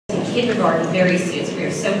kindergarten very soon, so we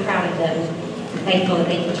are so proud of them and thankful that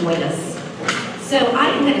they can join us. So I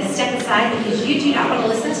am going to step aside because you do not want to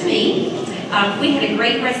listen to me. We had a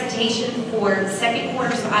great recitation for second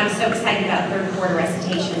quarter, so I'm so excited about third quarter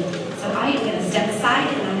recitation. So I am going to step aside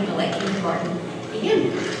and I'm going to let kindergarten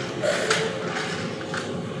begin.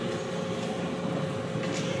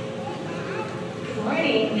 Good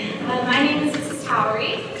morning. My name is Mrs.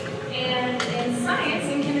 Towery, and in science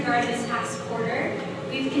in kindergarten this past quarter,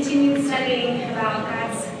 we've continued studying about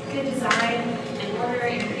God's good design and order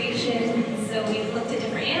and creation. So we've looked at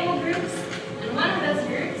different animal groups, and one of those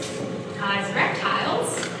groups is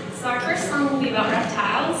reptiles. So our first song will be about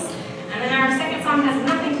reptiles, and then our second song has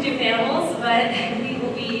nothing to do with animals, but we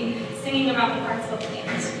will be singing about the parts of a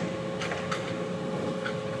plant.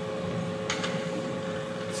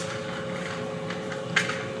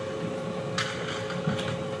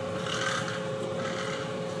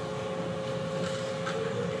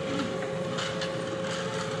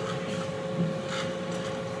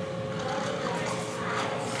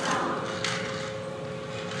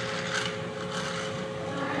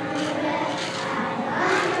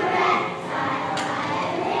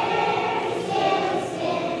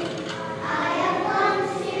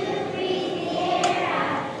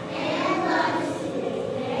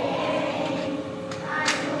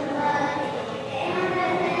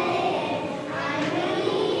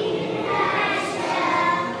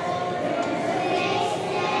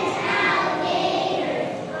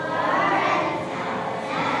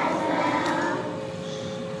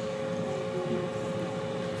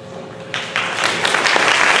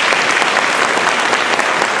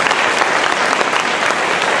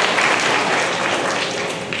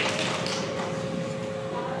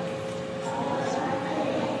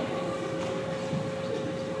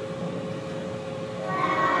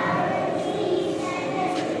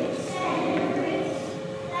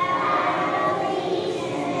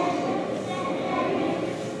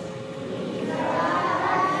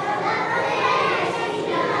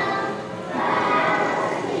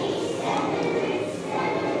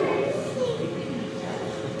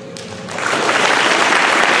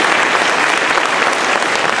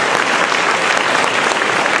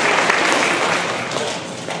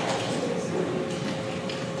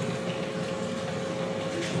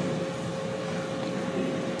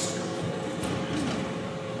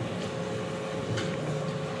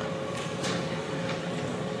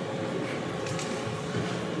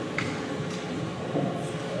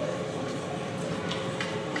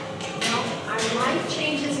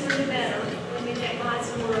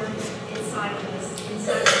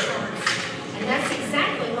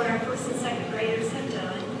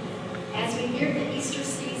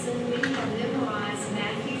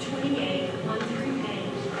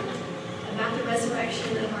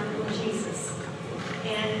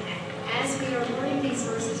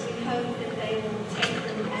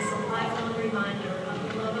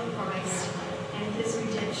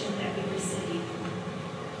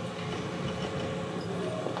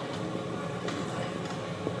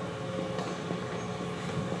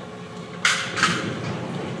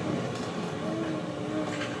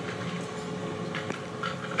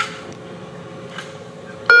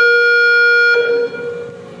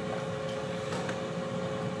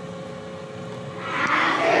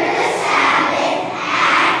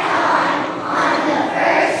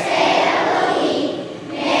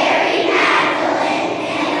 Mary Magdalene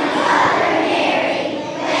and the other Mary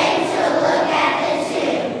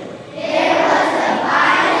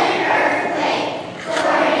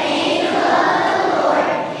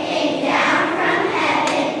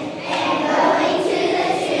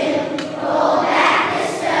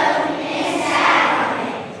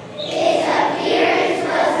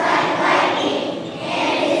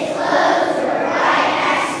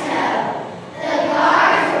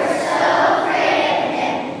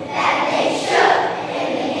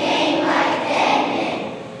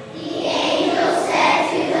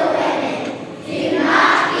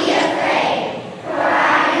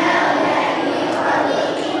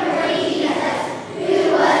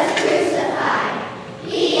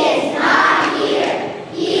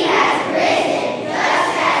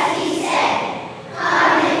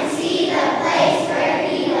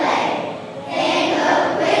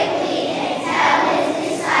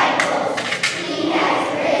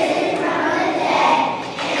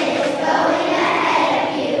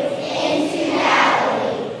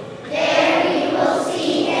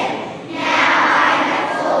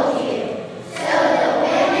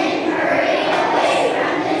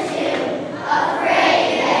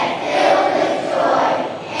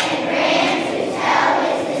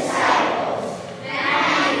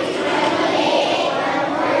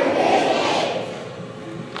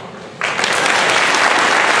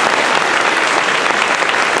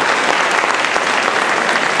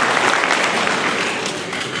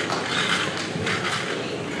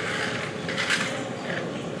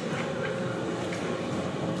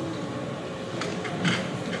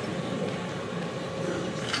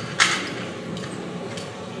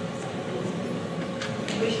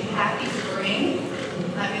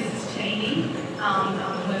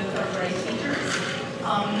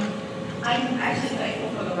I'm actually thankful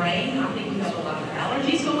for the rain. I think we have a lot of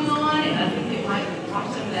allergies going on, and I think it might wash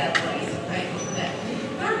some of that away, so thankful for that.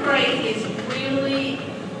 Third grade is really,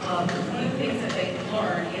 one of the things that they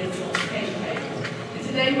learn is multiplication tables. And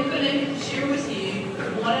today we're going to share with you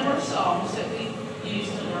one of our songs that we use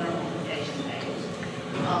to learn our multiplication tables.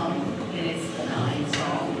 And it's the 9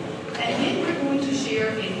 song. And then we're going to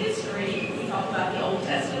share in history. We talk about the Old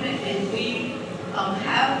Testament, and we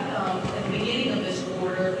have, at the beginning of this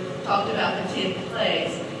quarter, talked about the 10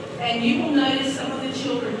 plagues. And you will notice some of the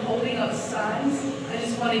children holding up signs. I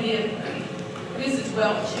just want to give Mrs.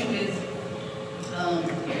 Welch, who is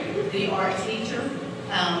the art teacher,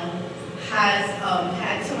 has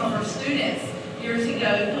had some of her students years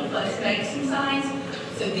ago help us make some signs.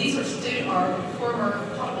 So these are our former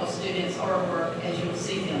Caldwell students' artwork, as you'll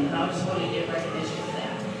see them, and I just want to give recognition for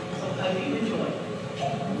that. So I hope you enjoy.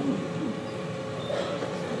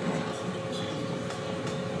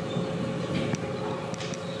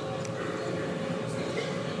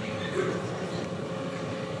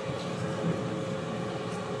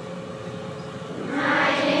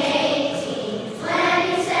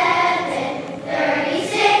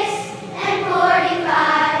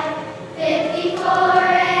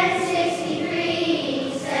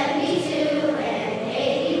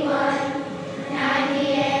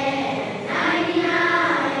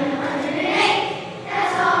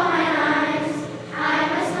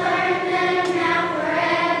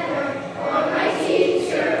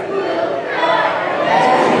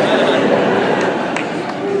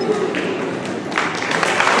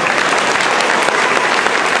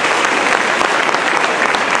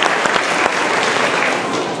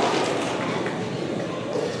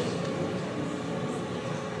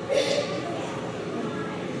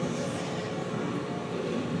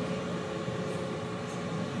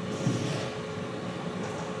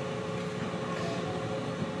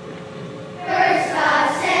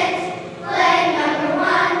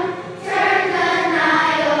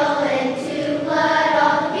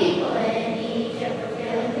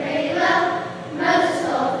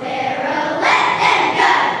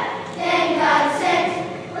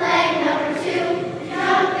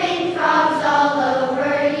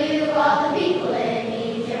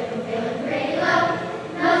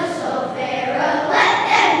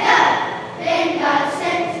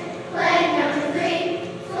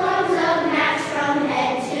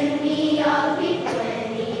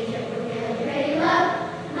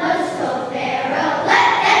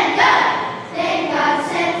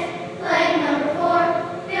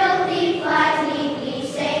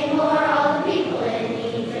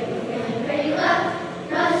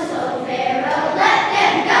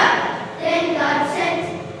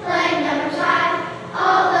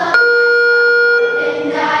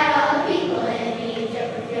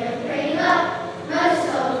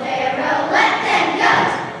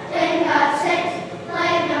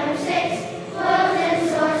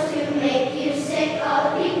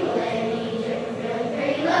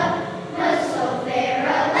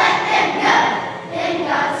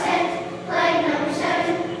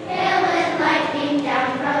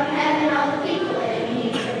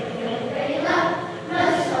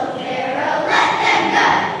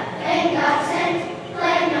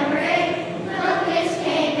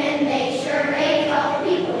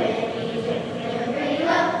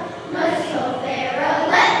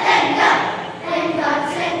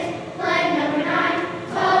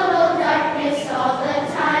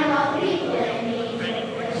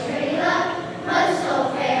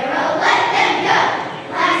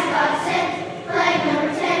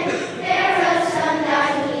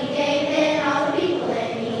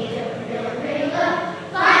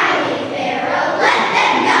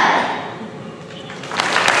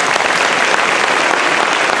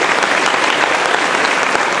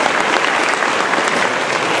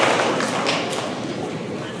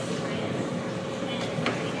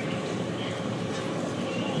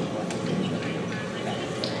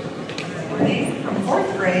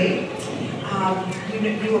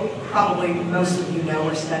 Probably most of you know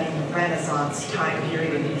we're studying the Renaissance time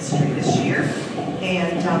period in history this year.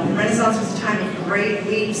 And the Renaissance was a time of great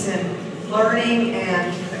leaps in learning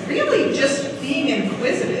and really just being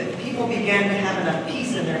inquisitive. People began to have enough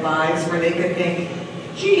peace in their lives where they could think,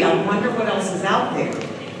 gee, I wonder what else is out there.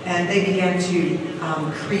 And they began to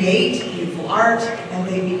create beautiful art, and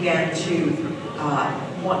they began to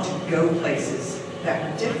want to go places that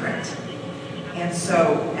were different. And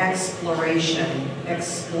so exploration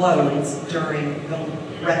explodes during the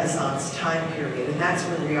Renaissance time period, and that's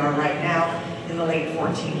where we are right now in the late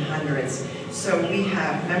 1400s. So we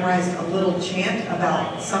have memorized a little chant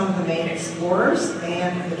about some of the main explorers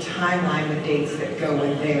and the timeline, the dates that go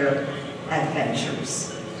with their adventures.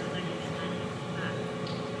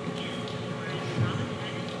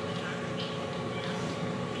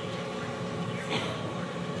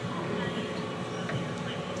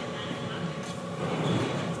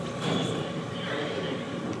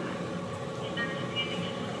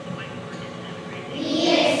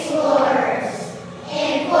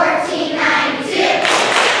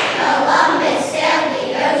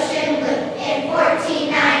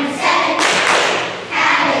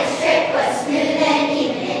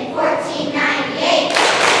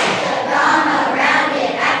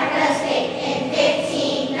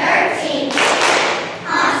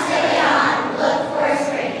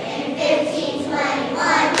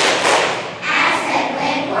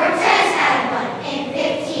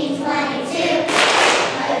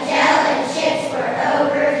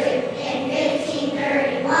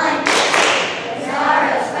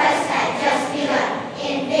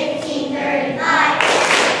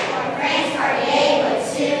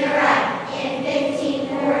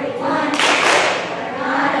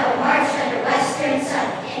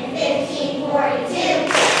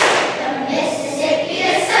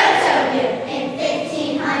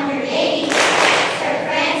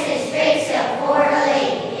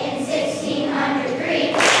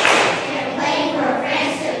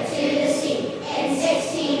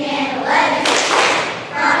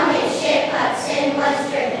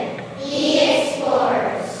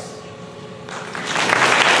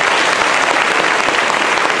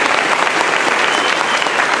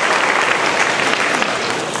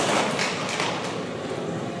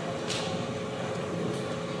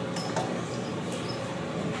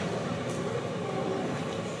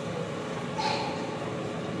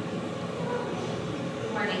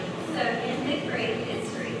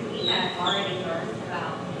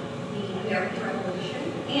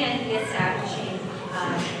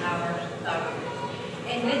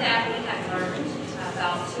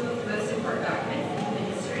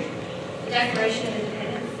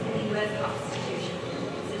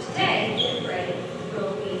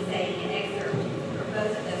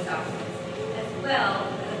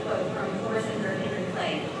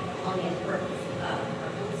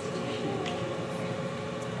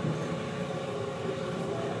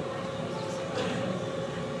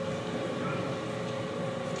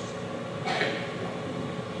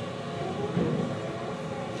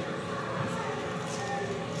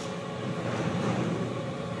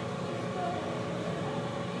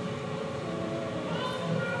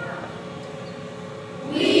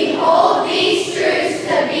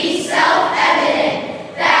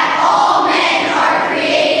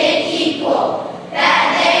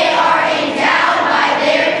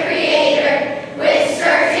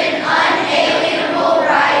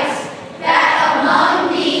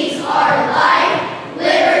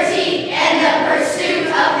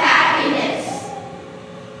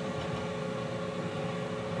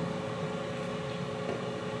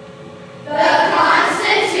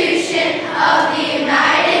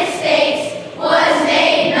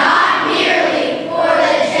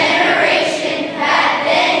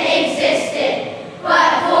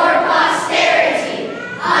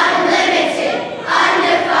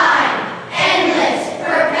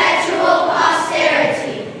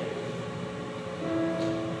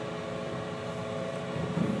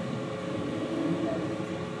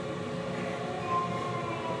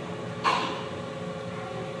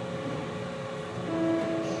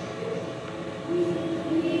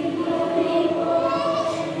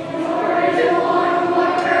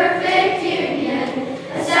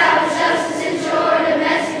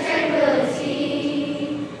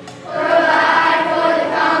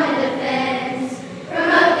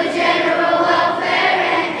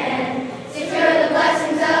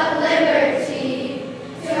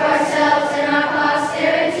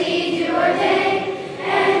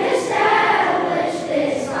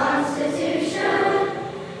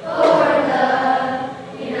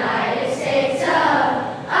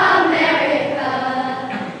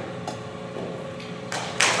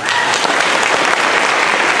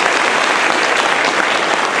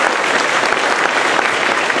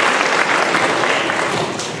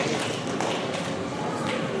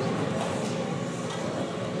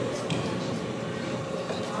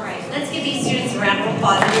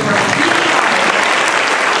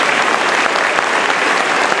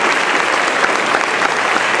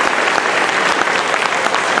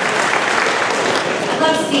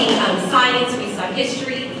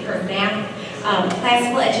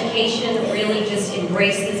 Classical education really just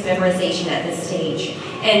embraces memorization at this stage.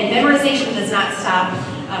 And memorization does not stop.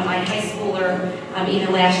 My high schooler,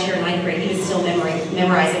 even last year in ninth grade, he was still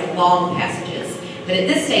memorizing long passages. But at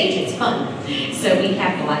this stage, it's fun. So we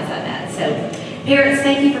capitalize on that. So So parents,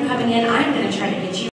 thank you for coming in. I'm going to try to get you